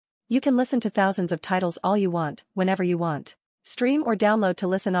You can listen to thousands of titles all you want, whenever you want. Stream or download to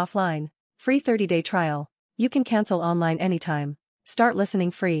listen offline. Free 30-day trial. You can cancel online anytime. Start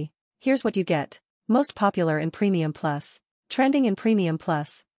listening free. Here's what you get. Most popular in Premium Plus. Trending in Premium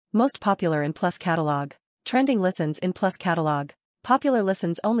Plus. Most popular in Plus Catalog. Trending listens in Plus Catalog. Popular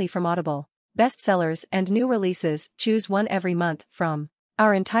listens only from Audible. Bestsellers and new releases, choose one every month from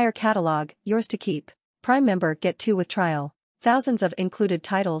our entire catalog, yours to keep. Prime member get 2 with trial. Thousands of included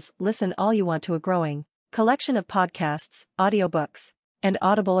titles, listen all you want to a growing collection of podcasts, audiobooks, and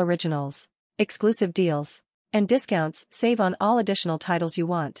Audible Originals. Exclusive deals and discounts, save on all additional titles you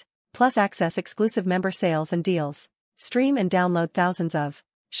want. Plus access exclusive member sales and deals. Stream and download thousands of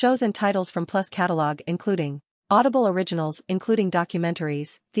shows and titles from Plus catalog including Audible Originals including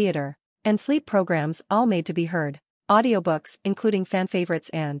documentaries, theater, and sleep programs all made to be heard. Audiobooks including fan favorites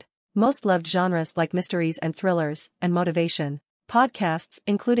and most loved genres like mysteries and thrillers, and motivation. Podcasts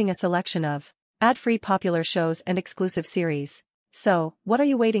including a selection of ad-free popular shows and exclusive series. So, what are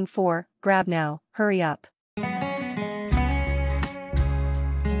you waiting for? Grab now, hurry up.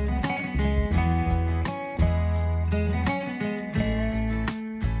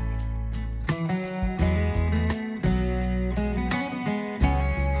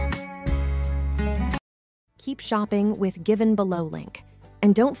 Keep shopping with Given Below link.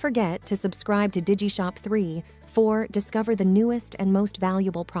 And don't forget to subscribe to Digishop3 for discover the newest and most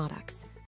valuable products.